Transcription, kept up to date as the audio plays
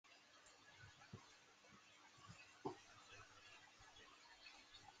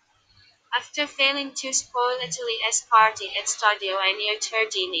After failing to spoil Italy's party at Stadio Ennio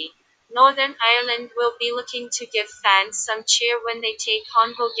Tardini, Northern Ireland will be looking to give fans some cheer when they take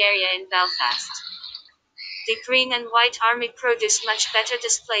on Bulgaria in Belfast. The Green and White Army produce much better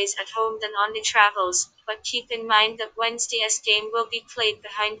displays at home than on the travels, but keep in mind that Wednesday's game will be played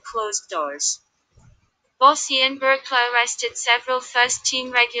behind closed doors. Boss Ian Burkla rested several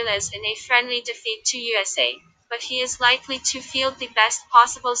first-team regulars in a friendly defeat to USA, but he is likely to field the best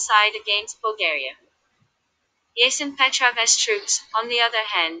possible side against Bulgaria. Yasin Petrov's troops, on the other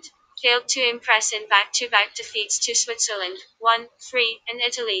hand, failed to impress in back-to-back defeats to Switzerland, 1-3, and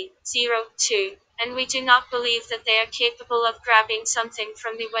Italy, 0-2, and we do not believe that they are capable of grabbing something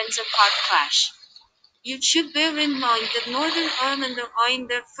from the Windsor Park clash. You should bear in mind that Northern Ireland are eyeing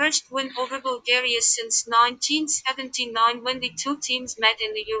their first win over Bulgaria since 1979 when the two teams met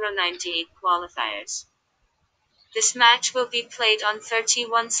in the Euro 98 qualifiers. This match will be played on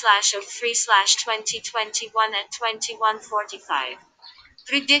 31/03/2021 at 21:45.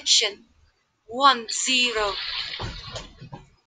 Prediction 1-0